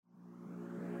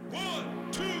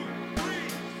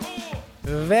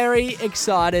Very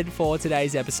excited for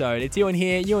today's episode. It's Ewan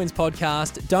here, Ewan's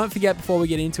podcast. Don't forget before we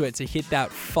get into it to hit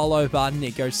that follow button.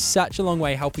 It goes such a long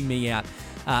way helping me out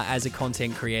as a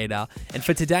content creator. And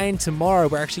for today and tomorrow,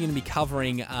 we're actually going to be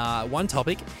covering one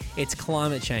topic. It's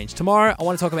climate change. Tomorrow, I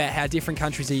want to talk about how different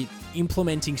countries are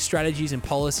implementing strategies and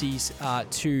policies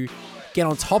to get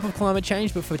on top of climate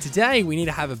change. But for today, we need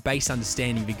to have a base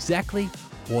understanding of exactly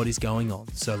what is going on.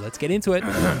 So let's get into it.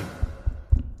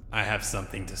 I have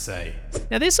something to say.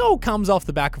 Now, this all comes off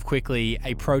the back of quickly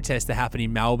a protest that happened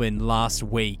in Melbourne last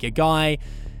week. A guy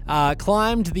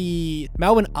climbed the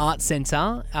Melbourne Arts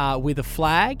Centre with a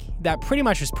flag that pretty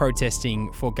much was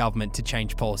protesting for government to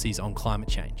change policies on climate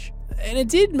change. And it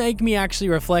did make me actually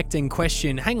reflect and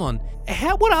question, hang on,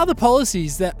 what are the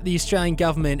policies that the Australian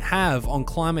government have on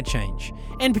climate change?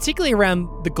 And particularly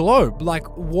around the globe, like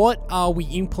what are we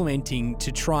implementing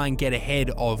to try and get ahead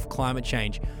of climate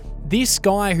change? This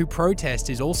guy who protests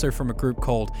is also from a group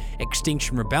called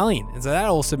Extinction Rebellion. And so that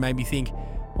also made me think,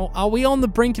 well, are we on the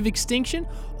brink of extinction?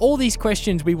 All these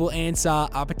questions we will answer,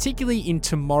 particularly in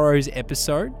tomorrow's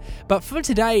episode. But for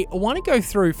today, I want to go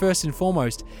through, first and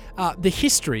foremost, the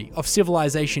history of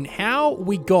civilization, how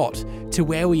we got to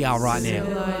where we are right now.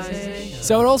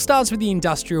 So it all starts with the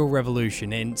Industrial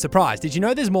Revolution. And surprise, did you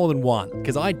know there's more than one?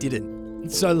 Because I didn't.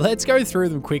 So let's go through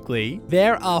them quickly.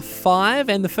 There are 5,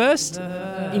 and the first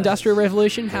Industrial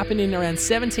Revolution happened in around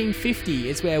 1750.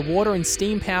 It's where water and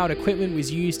steam-powered equipment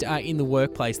was used in the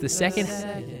workplace. The second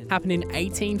happened in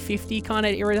 1850 kind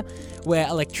of era, where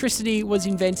electricity was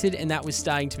invented, and that was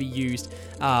starting to be used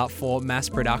for mass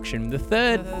production. The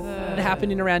third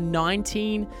happened in around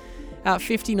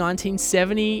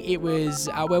 1970, it was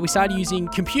where we started using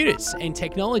computers and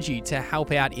technology to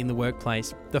help out in the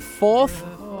workplace. The fourth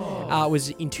was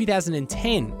in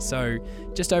 2010, so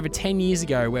just over 10 years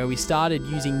ago, where we started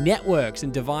using networks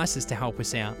and devices to help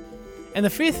us out. And the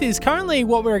fifth is currently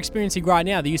what we're experiencing right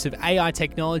now, the use of AI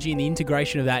technology and the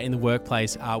integration of that in the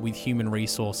workplace with human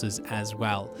resources as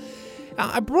well.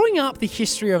 I'm bringing up the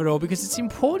history of it all because it's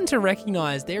important to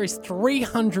recognize there is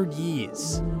 300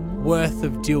 years worth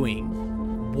of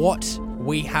doing what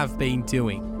we have been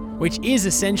doing, which is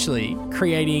essentially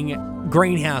creating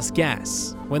greenhouse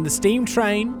gas. When the steam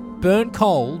train burnt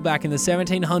coal back in the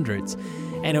 1700s,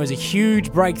 and it was a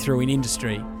huge breakthrough in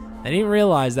industry, they didn't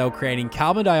realize they were creating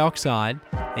carbon dioxide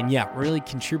and really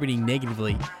contributing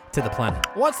negatively to the planet.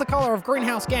 What's the color of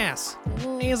greenhouse gas?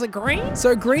 Is it green?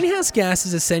 So greenhouse gas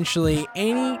is essentially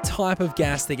any type of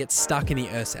gas that gets stuck in the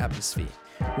Earth's atmosphere,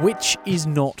 which is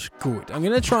not good. I'm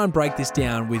going to try and break this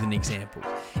down with an example.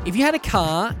 If you had a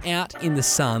car out in the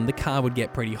sun, the car would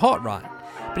get pretty hot, right?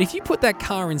 But if you put that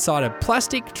car inside a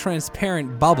plastic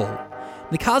transparent bubble,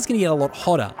 the car's going to get a lot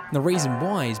hotter. And the reason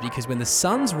why is because when the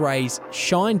sun's rays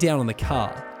shine down on the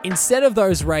car, instead of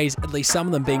those rays, at least some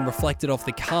of them being reflected off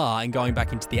the car and going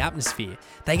back into the atmosphere,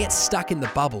 they get stuck in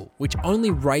the bubble, which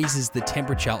only raises the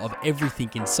temperature of everything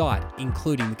inside,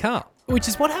 including the car. Which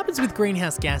is what happens with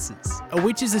greenhouse gases,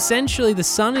 which is essentially the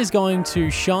sun is going to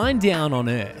shine down on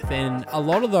Earth, and a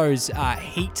lot of those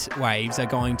heat waves are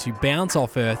going to bounce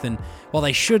off Earth, and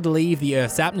they should leave the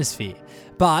Earth's atmosphere.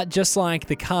 But just like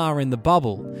the car in the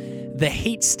bubble, the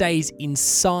heat stays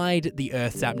inside the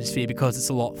Earth's atmosphere because it's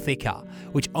a lot thicker,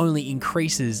 which only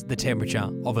increases the temperature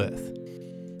of Earth.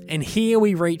 And here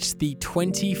we reach the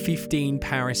 2015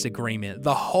 Paris Agreement.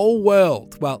 The whole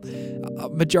world, a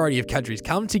majority of countries,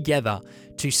 come together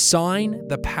to sign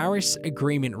the Paris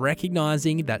Agreement,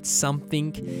 recognizing that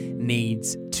something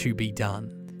needs to be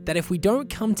done. That if we don't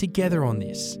come together on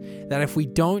this, that if we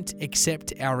don't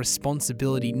accept our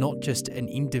responsibility, not just an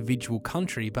individual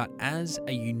country, but as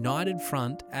a united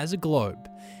front, as a globe,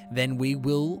 then we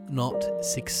will not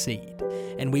succeed.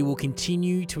 And we will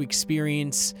continue to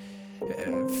experience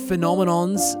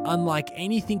phenomenons unlike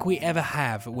anything we ever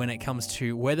have when it comes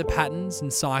to weather patterns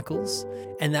and cycles,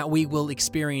 and that we will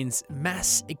experience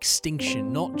mass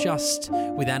extinction, not just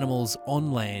with animals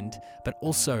on land, but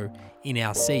also in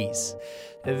our seas.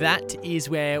 That is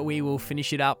where we will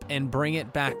finish it up and bring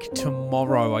it back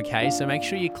tomorrow, okay? So make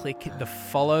sure you click the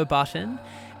follow button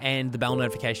and the bell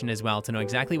notification as well to know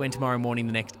exactly when tomorrow morning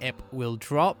the next ep will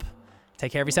drop.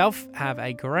 Take care of yourself, have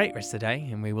a great rest of the day,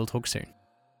 and we will talk soon.